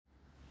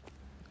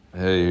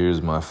Hey,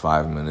 here's my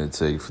 5-minute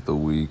take for the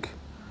week.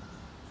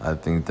 I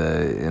think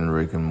that in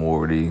Rick and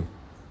Morty,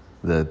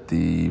 that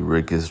the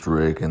Rickest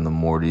Rick and the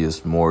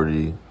Mortiest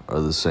Morty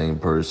are the same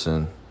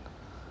person.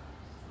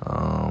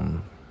 I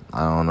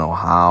don't know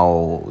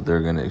how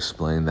they're going to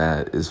explain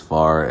that as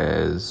far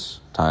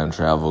as time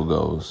travel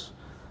goes,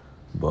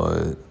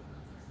 but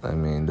I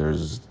mean,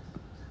 there's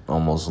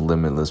almost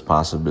limitless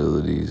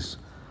possibilities.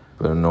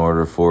 But in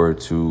order for it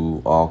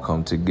to all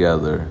come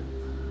together,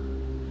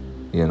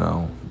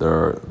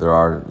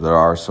 there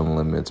are some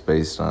limits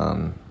based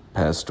on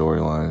past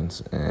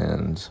storylines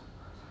and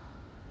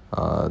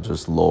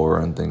just lore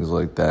and things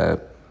like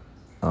that.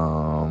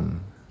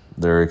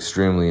 They're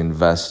extremely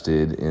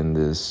invested in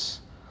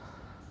this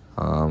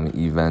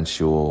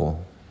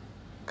eventual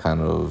kind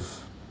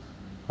of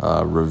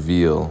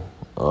reveal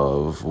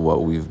of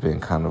what we've been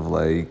kind of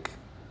like,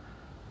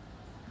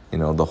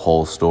 the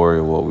whole story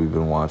of what we've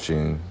been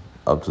watching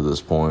up to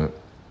this point.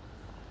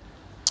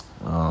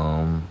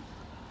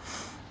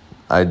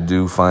 I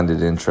do find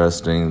it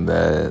interesting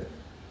that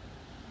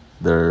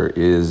there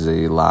is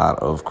a lot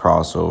of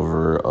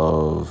crossover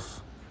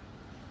of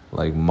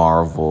like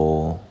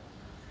Marvel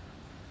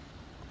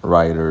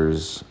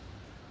writers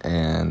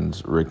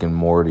and Rick and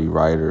Morty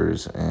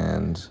writers,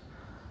 and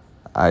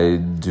I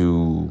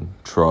do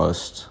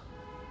trust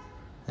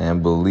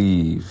and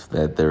believe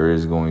that there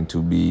is going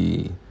to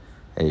be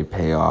a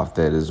payoff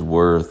that is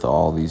worth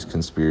all these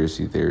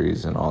conspiracy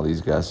theories and all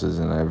these guesses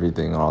and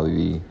everything, all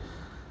the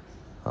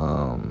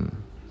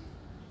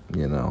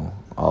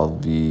all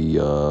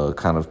the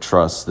kind of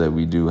trust that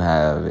we do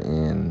have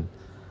in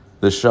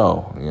the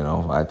show.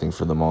 I think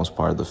for the most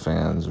part, the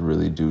fans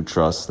really do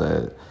trust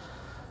that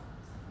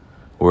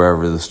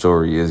wherever the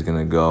story is going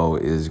to go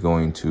is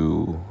going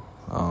to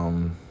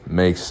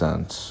make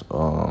sense,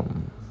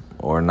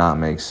 or not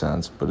make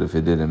sense. But if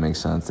it didn't make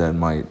sense, that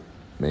might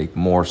make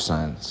more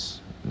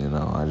sense.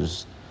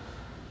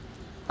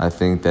 I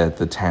think that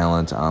the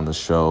talent on the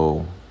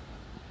show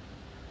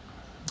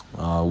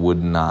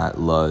would not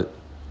let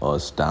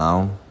us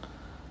down.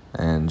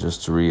 And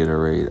just to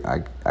reiterate,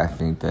 I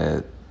think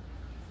that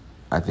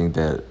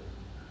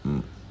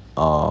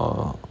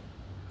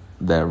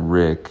that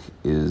Rick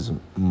is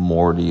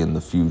Morty in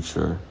the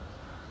future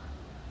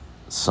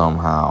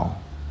somehow,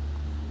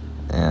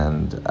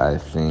 and I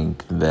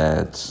think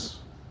that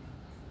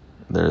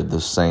they're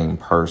the same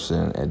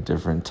person at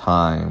different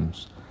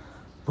times,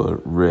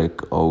 but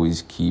Rick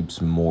always keeps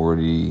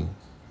Morty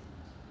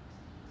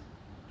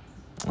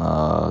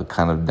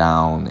kind of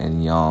down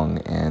and young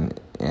and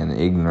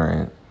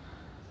ignorant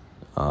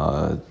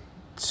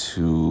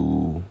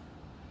to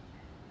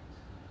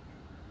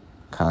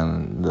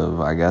kind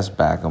of, I guess,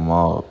 back him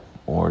up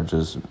or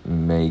just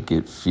make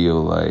it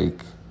feel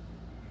like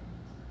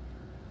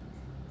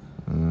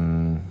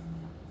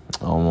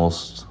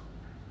almost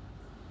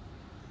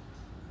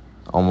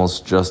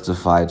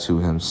justify to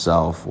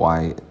himself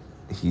why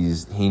he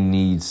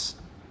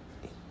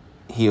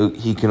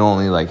can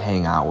only like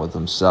hang out with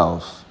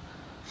himself,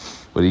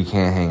 but he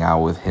can't hang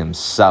out with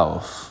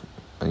himself,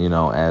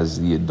 as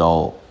the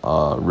adult,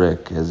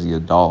 Rick, as the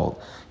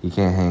adult. He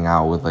can't hang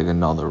out with like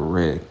another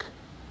Rick.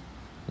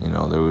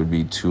 There would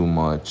be too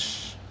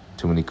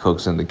many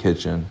cooks in the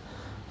kitchen.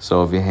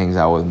 So if he hangs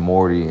out with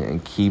Morty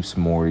and keeps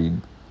Morty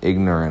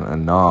ignorant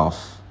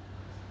enough,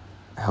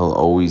 he'll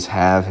always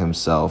have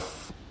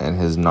himself and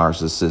his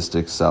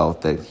narcissistic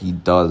self that he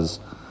does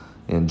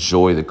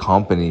enjoy the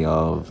company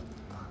of,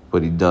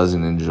 but he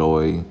doesn't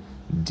enjoy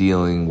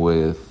dealing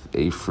with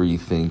a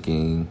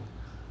free-thinking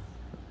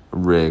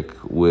Rick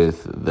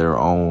with their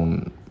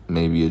own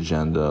maybe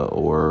agenda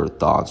or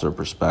thoughts or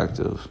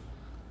perspective.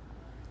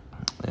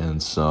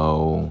 And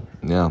so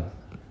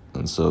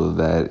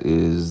that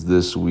is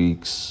this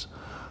week's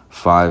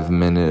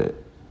 5-minute,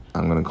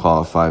 I'm going to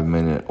call it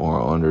 5-minute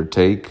or under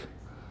take.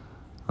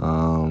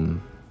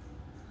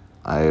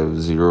 I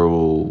have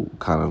zero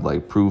kind of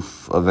like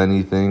proof of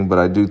anything, but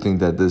I do think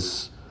that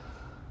this,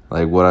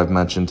 like what I've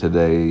mentioned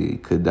today,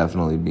 could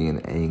definitely be an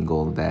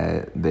angle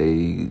that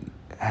they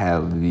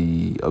have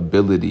the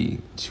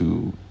ability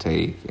to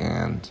take,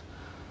 and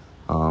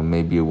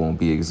maybe it won't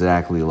be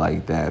exactly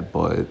like that,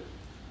 but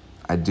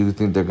I do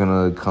think they're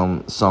gonna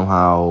come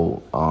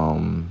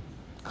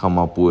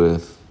up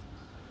with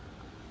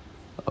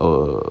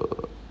a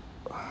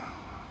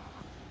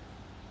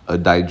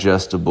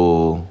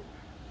digestible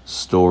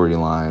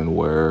storyline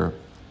where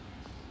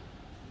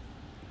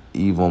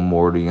evil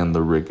Morty and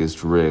the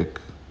Rickest Rick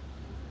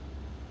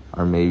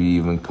are maybe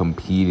even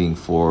competing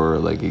for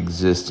like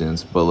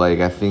existence, but like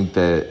I think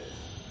that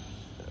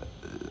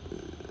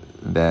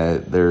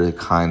they're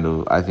kind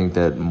of, I think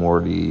that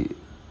Morty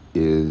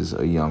is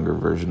a younger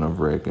version of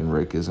Rick and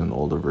Rick is an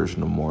older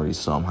version of Morty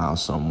somehow,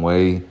 some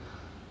way,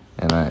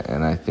 and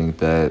I think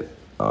that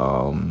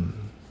I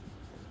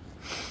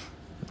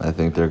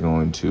think they're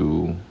going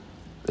to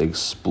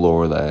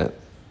explore that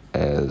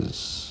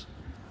as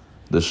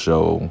the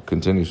show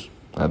continues.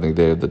 I think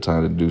they have the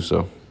time to do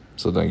so.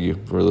 So thank you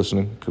for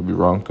listening. Could be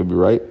wrong, could be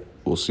right.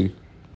 We'll see.